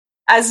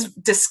as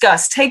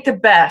discussed, take the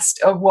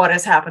best of what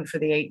has happened for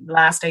the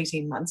last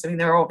 18 months. I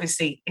mean,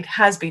 it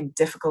has been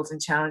difficult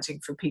and challenging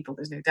for people,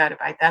 there's no doubt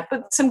about that,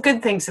 but some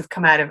good things have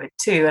come out of it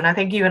too. And I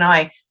think you and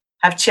I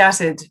have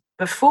chatted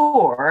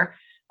before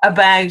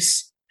about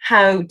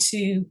how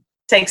to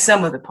take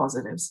some of the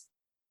positives.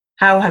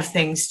 How have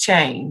things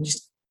changed?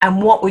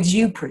 And what would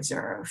you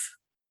preserve?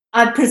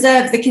 I'd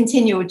preserve the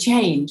continual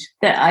change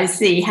that I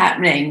see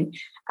happening.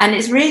 And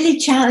it's really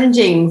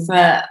challenging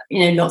for,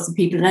 lots of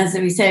people. And as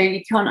we say,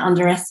 you can't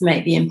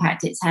underestimate the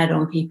impact it's had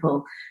on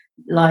people.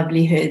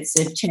 Livelihoods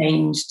have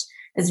changed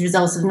as a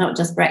result of not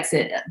just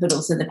Brexit, but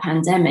also the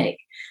pandemic.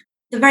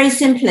 The very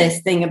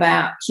simplest thing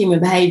about human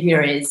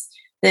behaviour is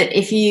that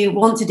if you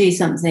want to do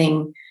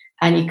something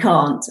and you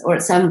can't, or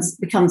it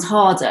becomes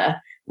harder,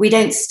 we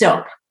don't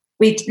stop.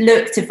 We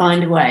look to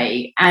find a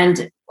way.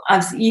 And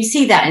you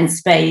see that in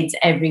spades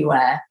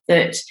everywhere,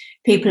 that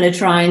people are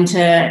trying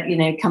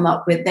to, come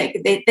up with,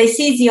 they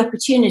seize the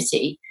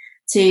opportunity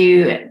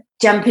to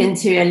jump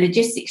into a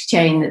logistics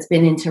chain that's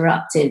been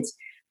interrupted,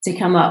 to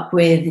come up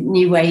with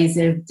new ways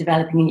of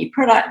developing a new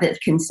product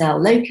that can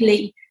sell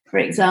locally, for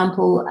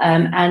example,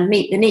 and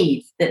meet the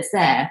need that's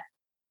there.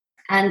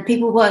 And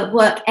people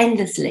work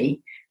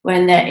endlessly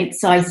when they're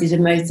excited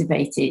and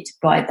motivated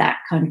by that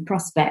kind of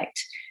prospect.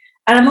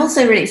 And I'm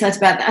also really excited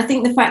about that. I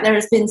think the fact there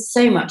has been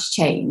so much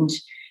change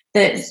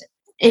that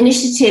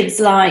initiatives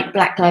like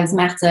Black Lives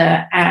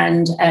Matter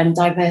and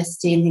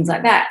diversity and things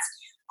like that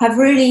have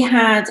really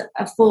had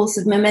a force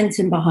of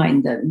momentum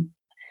behind them,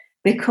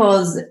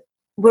 because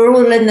we're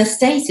all in the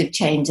state of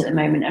change at the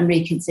moment and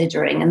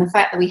reconsidering. And the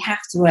fact that we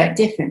have to work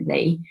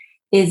differently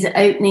is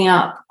opening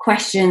up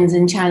questions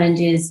and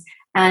challenges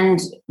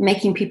and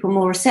making people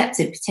more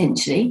receptive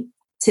potentially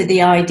to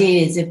the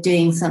ideas of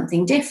doing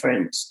something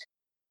different.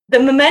 The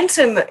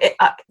momentum,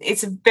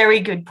 it's a very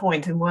good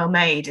point and well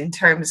made in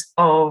terms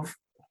of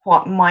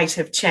what might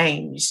have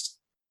changed.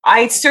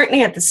 I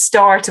certainly at the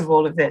start of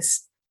all of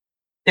this,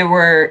 there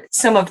were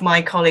some of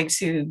my colleagues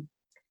who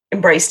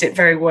embraced it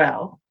very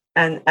well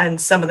and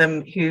some of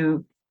them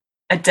who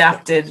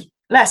adapted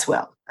less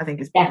well, I think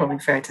is probably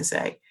fair to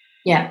say.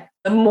 Yeah.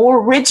 The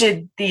more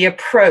rigid the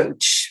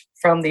approach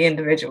from the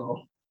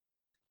individual,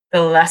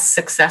 the less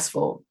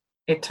successful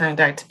it turned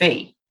out to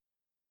be.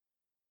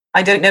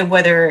 I don't know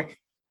whether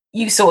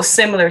you saw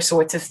similar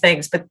sorts of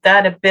things, but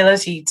that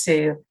ability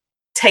to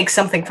take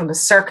something from the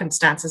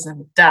circumstances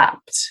and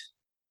adapt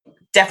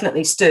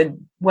definitely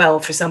stood well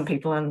for some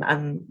people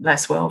and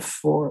less well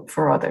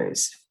for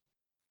others.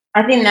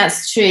 I think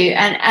that's true.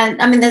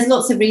 And I mean, there's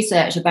lots of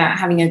research about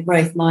having a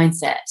growth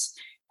mindset.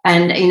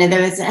 And,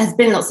 there has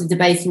been lots of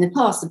debate in the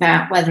past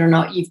about whether or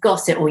not you've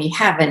got it or you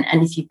haven't.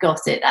 And if you've got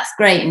it, that's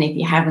great. And if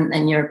you haven't,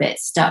 then you're a bit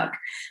stuck.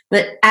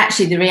 But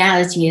actually, the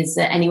reality is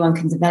that anyone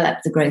can develop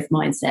the growth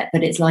mindset,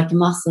 but it's like a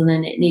muscle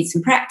and it needs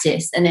some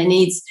practice. And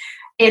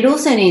it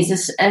also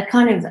needs a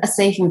kind of a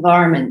safe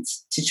environment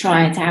to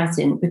try it out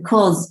in,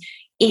 because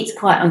it's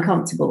quite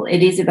uncomfortable.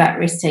 It is about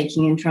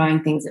risk-taking and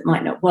trying things that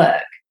might not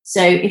work.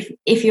 So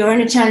if you're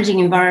in a challenging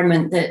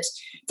environment that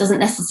doesn't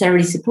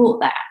necessarily support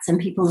that, and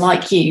people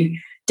like you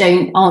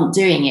aren't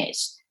doing it,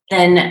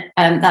 then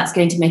that's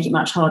going to make it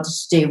much harder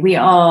to do. We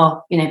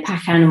are,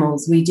 pack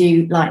animals. We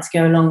do like to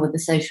go along with the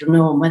social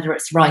norm, whether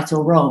it's right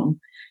or wrong.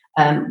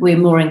 We're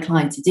more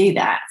inclined to do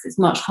that. It's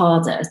much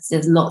harder.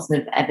 There's lots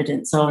of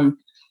evidence on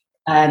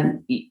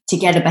to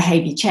get a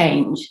behaviour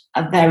change.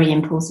 A very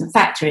important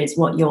factor is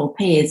what your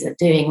peers are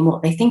doing and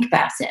what they think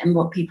about it, and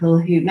what people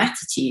who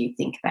matter to you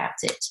think about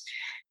it.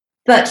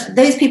 But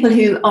those people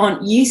who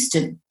aren't used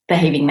to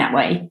behaving that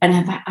way and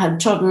have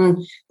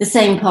trodden the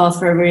same path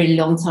for a really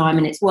long time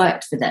and it's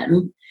worked for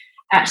them,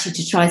 actually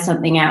to try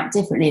something out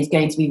differently is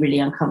going to be really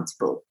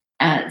uncomfortable.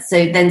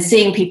 So then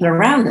seeing people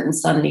around them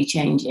suddenly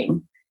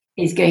changing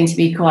is going to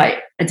be quite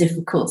a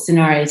difficult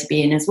scenario to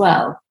be in as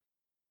well.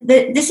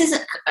 This is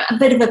a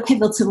bit of a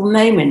pivotal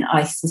moment,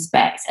 I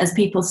suspect, as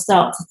people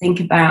start to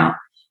think about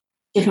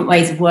different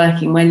ways of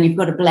working, when you've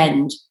got a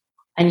blend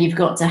and you've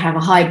got to have a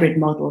hybrid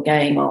model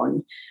going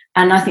on.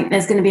 And I think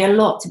there's going to be a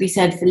lot to be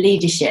said for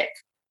leadership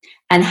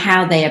and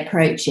how they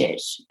approach it.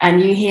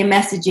 And you hear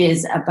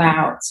messages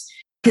about,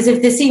 because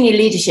if the senior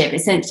leadership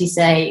essentially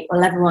say,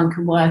 well, everyone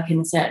can work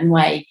in a certain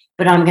way,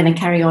 but I'm going to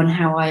carry on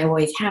how I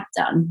always have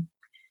done,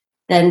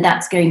 then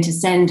that's going to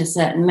send a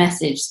certain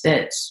message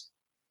that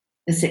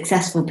the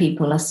successful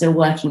people are still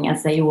working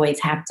as they always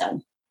have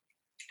done.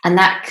 And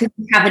that could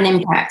have an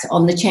impact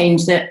on the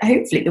change that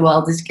hopefully the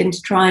world is going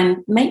to try and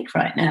make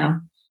right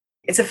now.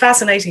 It's a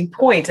fascinating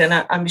point, and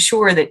I'm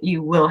sure that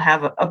you will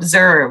have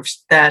observed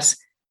that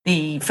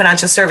the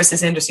financial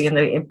services industry and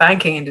the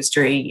banking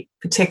industry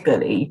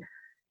particularly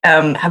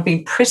have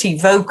been pretty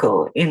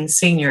vocal in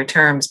senior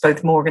terms,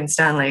 both Morgan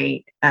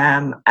Stanley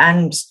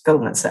and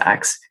Goldman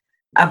Sachs,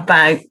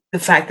 about the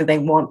fact that they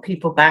want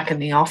people back in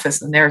the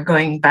office, and they're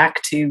going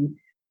back to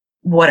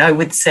what I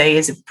would say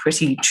is a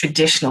pretty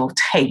traditional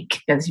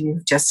take, as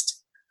you've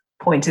just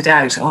pointed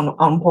out,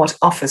 on what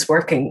office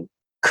working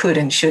could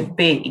and should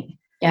be.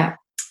 Yeah.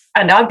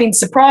 And I've been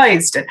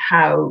surprised at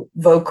how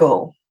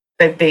vocal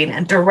they've been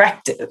and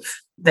directive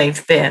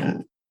they've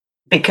been,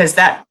 because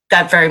that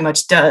very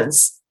much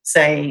does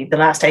say the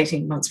last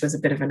 18 months was a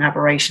bit of an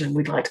aberration and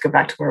we'd like to go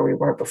back to where we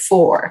were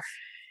before,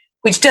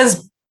 which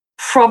does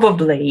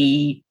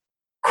probably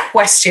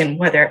question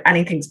whether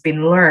anything's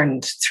been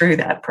learned through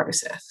that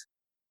process.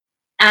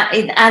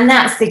 And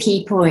that's the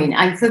key point.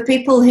 And for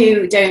people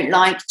who don't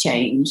like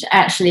change,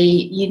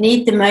 actually, you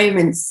need the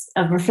moments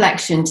of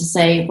reflection to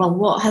say, well,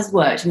 what has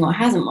worked and what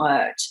hasn't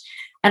worked?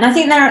 And I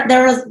think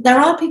there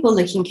are people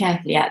looking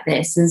carefully at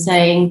this and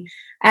saying,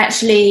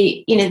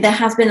 actually, there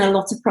has been a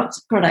lot of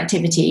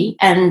productivity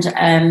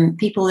and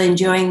people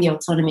enjoying the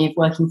autonomy of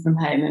working from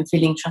home and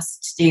feeling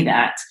trusted to do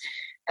that.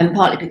 And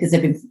partly because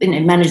they've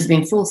been, managers have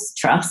been forced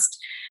to trust,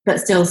 but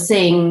still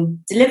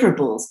seeing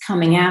deliverables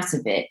coming out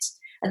of it.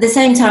 At the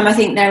same time, I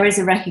think there is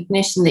a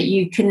recognition that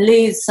you can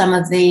lose some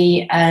of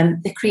the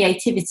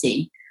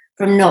creativity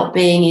from not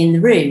being in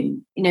the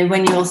room.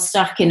 When you're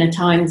stuck in a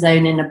time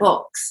zone in a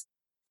box,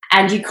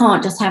 and you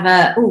can't just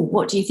have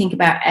what do you think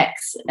about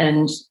X?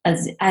 And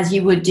as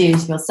you would do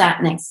if you're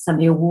sat next to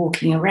somebody or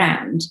walking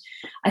around.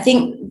 I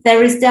think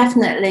there is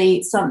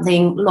definitely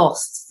something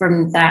lost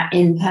from that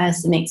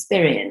in-person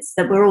experience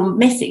that we're all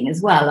missing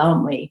as well,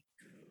 aren't we?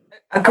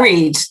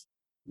 Agreed.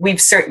 We've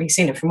certainly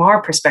seen it from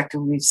our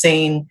perspective. We've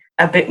seen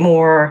a bit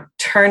more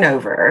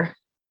turnover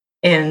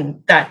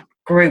in that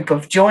group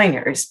of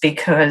joiners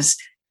because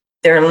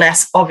they're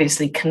less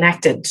obviously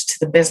connected to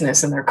the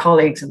business and their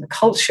colleagues and the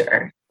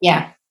culture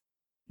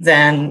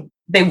than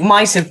they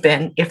might have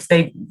been if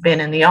they'd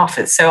been in the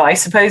office. So I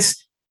suppose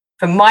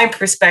from my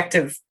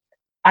perspective,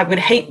 I would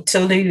hate to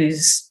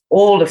lose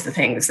all of the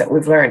things that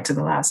we've learned in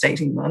the last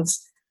 18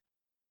 months,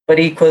 but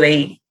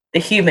equally the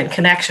human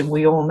connection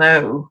we all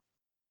know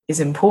is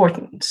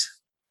important.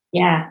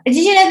 Yeah. Did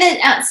you know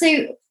that?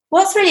 So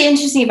what's really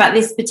interesting about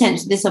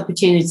this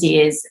opportunity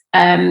is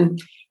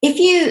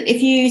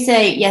if you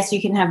say, yes, you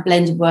can have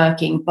blended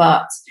working,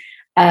 but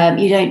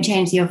you don't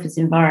change the office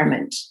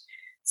environment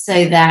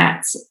so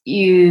that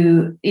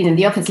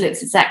the office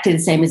looks exactly the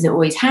same as it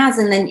always has.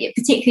 And then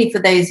particularly for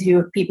those who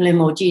are people who are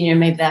more junior,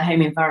 maybe their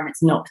home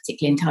environment's not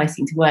particularly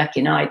enticing to work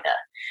in either.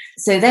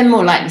 So they're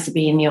more likely to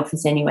be in the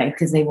office anyway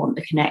because they want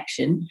the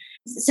connection.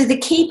 So the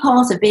key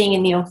part of being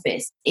in the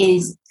office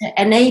is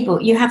to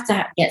enable, you have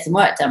to get some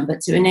work done,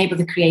 but to enable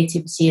the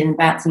creativity and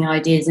bouncing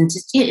ideas and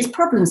it's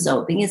problem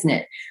solving, isn't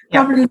it?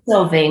 Yeah. Problem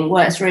solving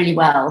works really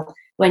well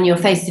when you're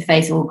face to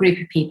face or a group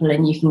of people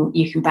and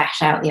you can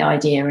bash out the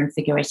idea and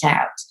figure it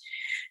out.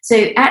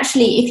 So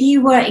actually, if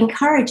you were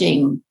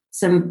encouraging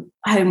some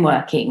home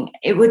working,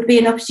 it would be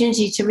an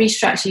opportunity to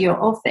restructure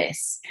your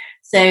office.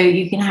 So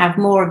you can have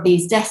more of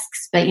these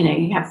desks, but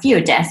you have fewer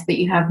desks, but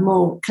you have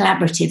more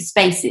collaborative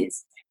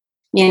spaces.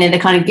 The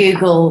kind of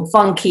Google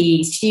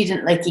funky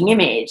student-looking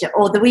image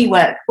or the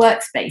WeWork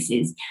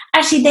workspaces.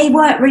 Actually, they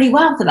work really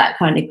well for that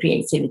kind of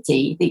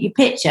creativity that you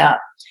pitch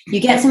up. You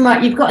get some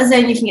work. You've got a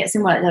zone you can get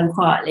some work done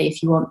quietly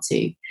if you want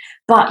to,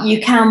 but you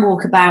can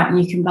walk about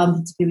and you can bump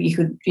into people. You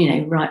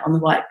could, write on the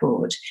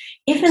whiteboard.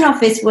 If an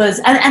office was,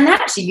 and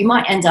actually, you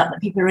might end up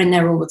that people are in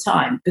there all the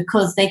time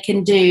because they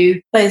can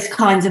do both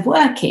kinds of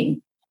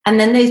working. And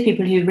then those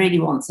people who really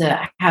want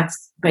to have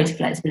greater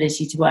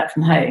flexibility to work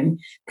from home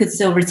could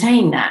still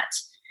retain that.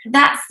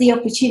 That's the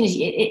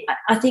opportunity.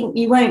 I think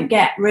you won't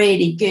get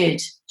really good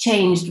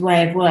changed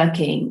way of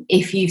working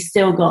if you've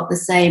still got the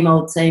same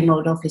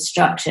old office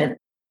structure.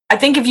 I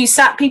think if you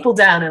sat people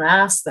down and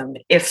asked them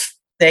if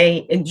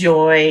they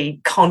enjoy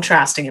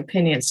contrasting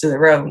opinions to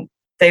their own,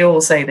 they all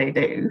say they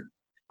do.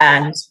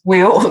 And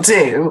we all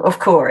do, of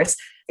course,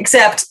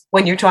 except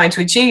when you're trying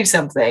to achieve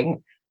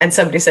something and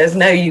somebody says,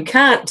 no, you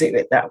can't do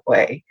it that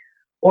way,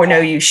 or no,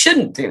 you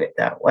shouldn't do it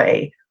that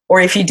way,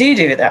 or if you do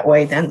it that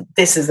way, then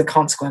this is the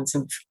consequence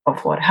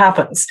of what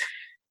happens,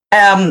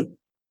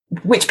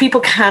 which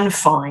people can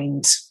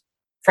find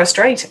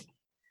frustrating.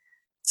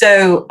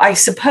 So I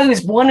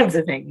suppose one of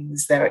the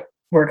things that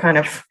we're kind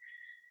of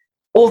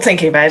all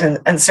thinking about,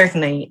 and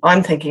certainly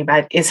I'm thinking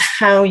about, is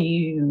how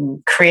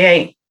you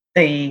create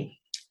the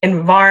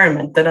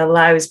environment that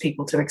allows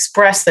people to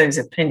express those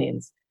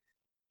opinions,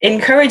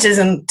 encourages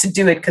them to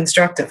do it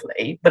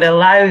constructively, but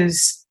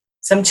allows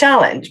some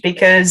challenge,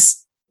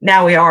 because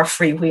now we are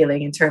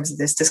freewheeling in terms of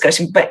this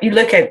discussion. But you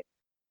look at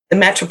the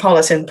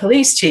Metropolitan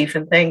Police Chief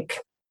and think,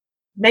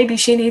 maybe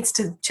she needs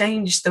to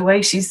change the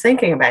way she's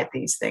thinking about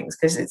these things,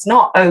 because it's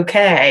not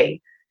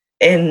okay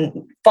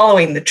in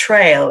following the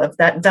trail of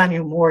that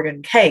Daniel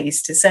Morgan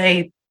case to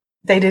say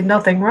they did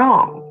nothing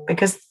wrong,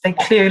 because they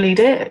clearly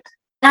did.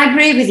 I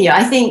agree with you.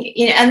 I think,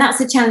 and that's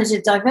the challenge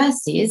of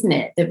diversity, isn't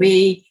it? That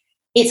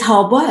it's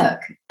hard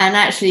work. And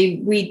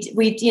actually we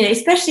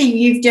especially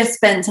you've just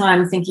spent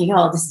time thinking,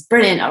 oh, this is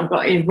brilliant. I've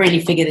got to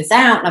really figure this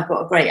out. And I've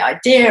got a great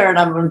idea and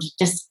I'm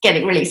just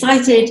getting really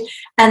excited.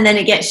 And then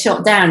it gets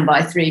shot down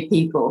by 3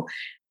 people.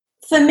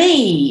 For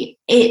me,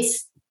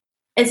 it's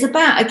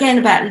about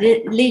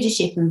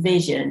leadership and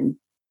vision.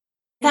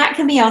 That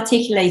can be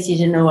articulated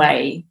in a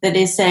way that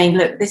is saying,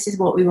 look, this is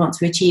what we want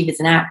to achieve as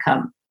an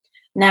outcome.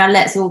 Now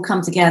let's all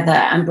come together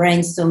and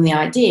brainstorm the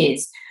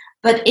ideas.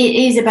 But it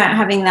is about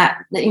having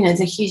that,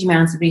 there's a huge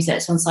amount of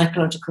research on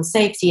psychological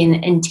safety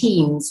in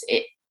teams.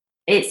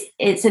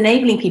 It's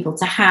enabling people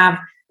to have,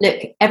 look,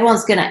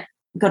 everyone's got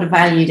a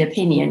valued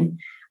opinion,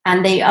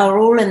 and they are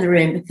all in the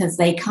room because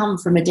they come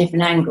from a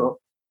different angle.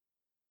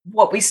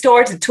 What we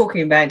started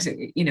talking about,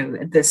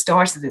 at the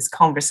start of this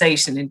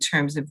conversation in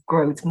terms of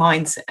growth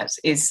mindset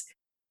is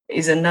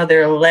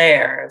another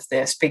layer of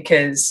this,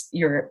 because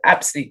you're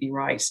absolutely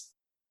right.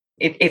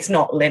 It's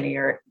not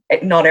linear.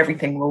 Not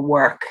everything will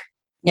work.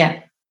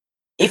 Yeah.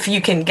 If you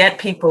can get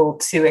people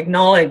to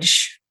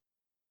acknowledge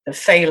the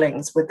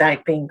failings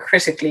without being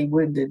critically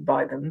wounded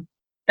by them,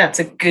 that's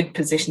a good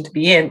position to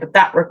be in. But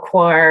that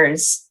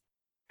requires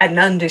an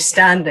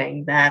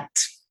understanding that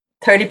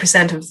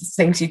 30% of the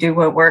things you do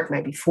won't work,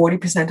 maybe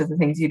 40% of the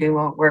things you do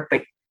won't work,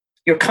 but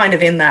you're kind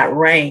of in that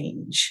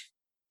range.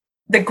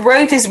 The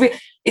growth is,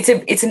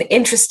 it's an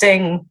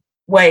interesting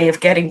way of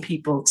getting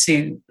people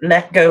to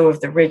let go of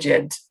the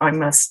rigid, I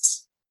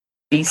must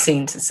be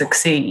seen to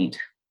succeed.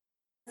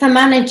 For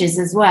managers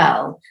as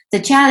well, the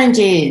challenge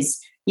is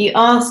you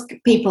ask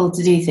people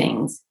to do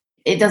things,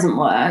 it doesn't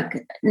work,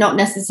 not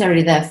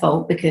necessarily their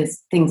fault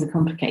because things are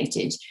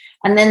complicated.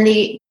 And then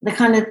the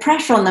kind of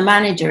pressure on the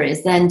manager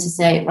is then to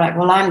say, right,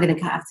 well, I'm going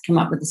to have to come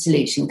up with a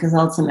solution because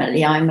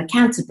ultimately I'm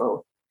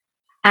accountable.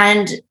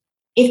 And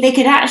if they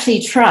could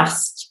actually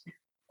trust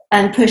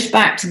and push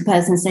back to the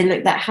person and say,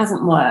 look, that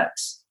hasn't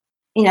worked.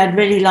 I'd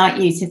really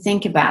like you to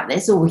think about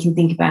this, or we can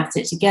think about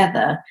it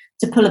together,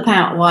 to pull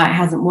apart why it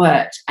hasn't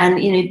worked,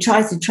 and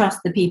try to trust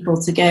the people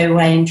to go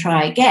away and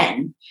try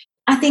again.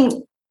 I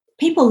think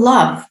people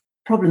love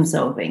problem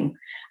solving,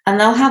 and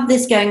they'll have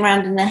this going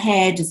around in their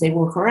head as they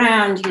walk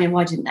around,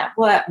 why didn't that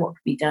work? What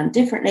could be done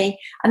differently?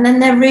 And then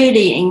they're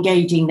really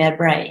engaging their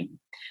brain.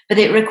 But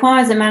it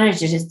requires a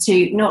manager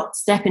to not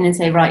step in and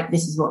say, right,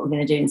 this is what we're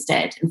going to do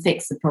instead and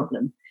fix the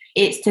problem.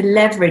 It's to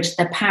leverage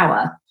the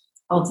power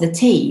of the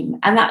team.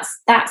 And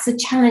that's a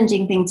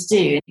challenging thing to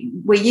do.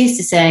 We're used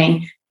to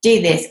saying,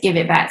 do this, give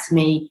it back to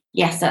me.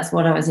 Yes, that's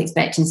what I was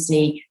expecting to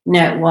see.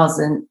 No, it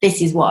wasn't.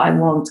 This is what I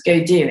want.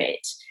 Go do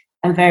it.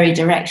 And very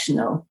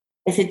directional.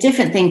 It's a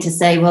different thing to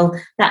say, well,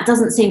 that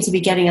doesn't seem to be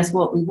getting us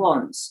what we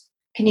want.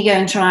 Can you go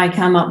and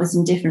come up with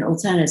some different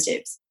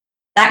alternatives?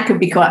 That could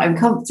be quite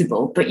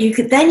uncomfortable, but you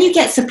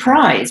get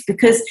surprised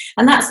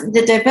and that's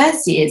the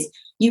diversity is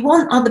you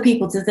want other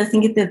people to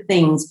think of the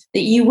things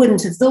that you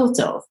wouldn't have thought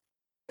of.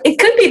 It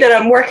could be that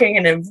I'm working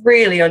in a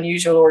really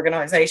unusual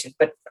organization,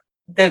 but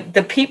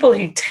the people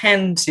who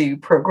tend to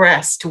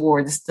progress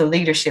towards the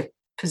leadership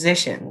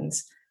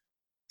positions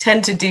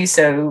tend to do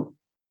so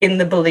in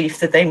the belief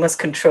that they must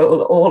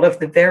control all of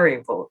the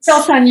variables.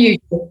 Not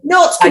unusual.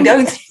 I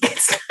don't think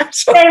it's that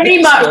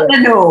very much the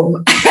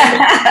norm.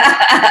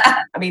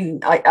 I mean,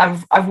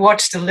 I've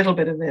watched a little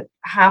bit of it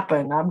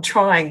happen. I'm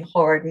trying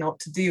hard not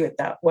to do it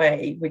that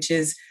way, which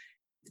is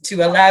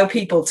to allow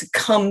people to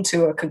come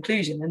to a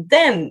conclusion and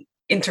then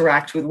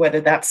interact with whether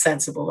that's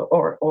sensible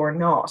or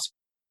not.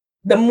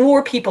 The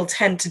more people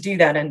tend to do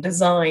that and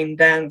design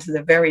down to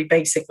the very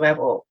basic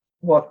level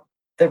what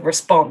the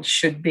response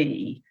should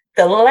be,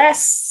 the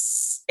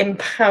less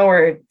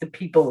empowered the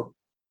people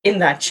in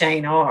that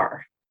chain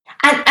are.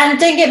 And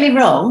don't get me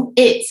wrong,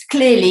 it's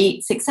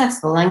clearly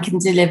successful and can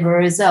deliver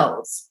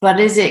results, but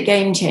is it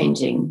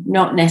game-changing?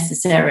 Not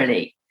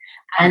necessarily.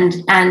 And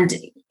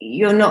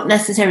you're not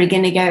necessarily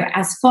going to go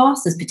as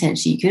fast as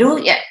potentially you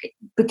could,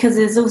 because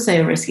there's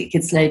also a risk it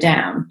could slow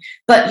down.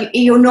 But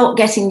you're not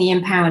getting the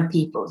empowered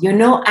people. You're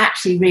not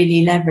actually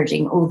really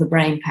leveraging all the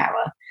brain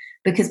power,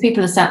 because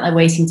people are sat there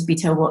waiting to be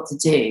told what to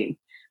do.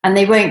 And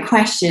they won't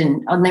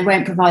question and they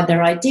won't provide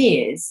their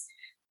ideas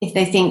if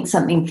they think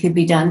something could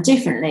be done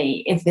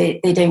differently, if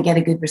they don't get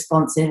a good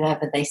response if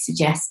ever they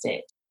suggest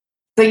it.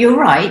 But you're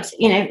right,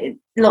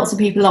 lots of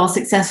people are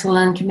successful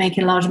and can make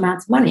a large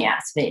amount of money out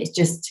of it. It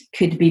just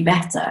could be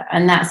better.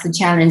 And that's the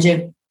challenge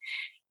of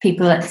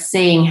people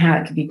seeing how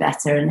it could be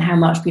better and how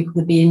much people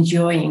could be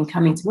enjoying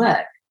coming to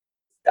work.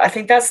 I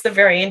think that's the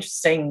very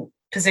interesting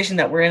position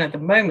that we're in at the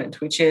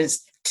moment, which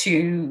is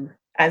to,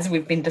 as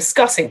we've been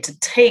discussing, to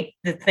take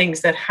the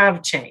things that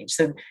have changed.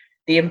 So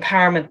the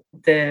empowerment,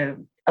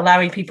 the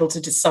allowing people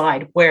to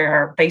decide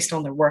where, based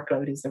on their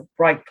workload, is the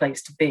right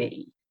place to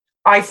be.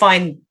 I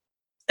find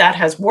that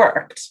has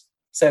worked,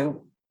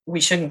 so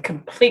we shouldn't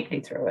completely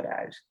throw it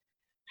out.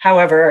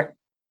 However,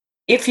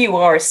 if you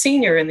are a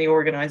senior in the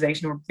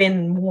organization or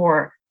been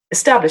more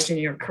established in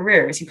your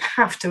careers, you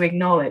have to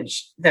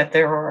acknowledge that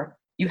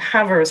you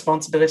have a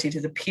responsibility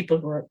to the people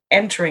who are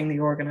entering the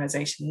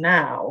organization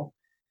now,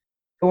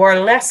 who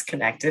are less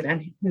connected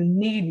and who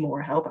need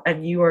more help,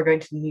 and you are going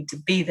to need to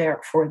be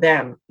there for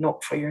them,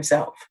 not for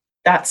yourself.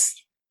 That's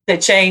the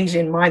change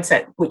in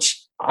mindset,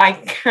 which I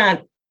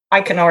can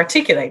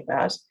articulate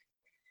that.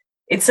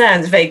 It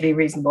sounds vaguely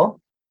reasonable.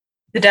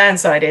 The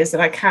downside is that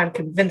I can't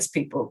convince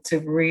people to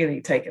really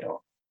take it on.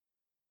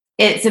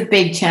 It's a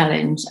big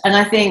challenge. And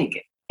I think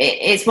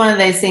it's one of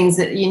those things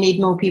that you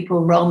need more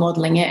people role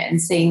modeling it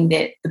and seeing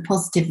the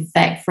positive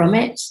effect from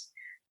it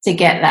to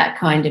get that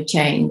kind of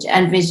change,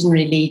 and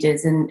visionary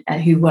leaders and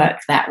who work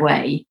that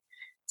way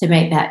to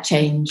make that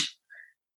change.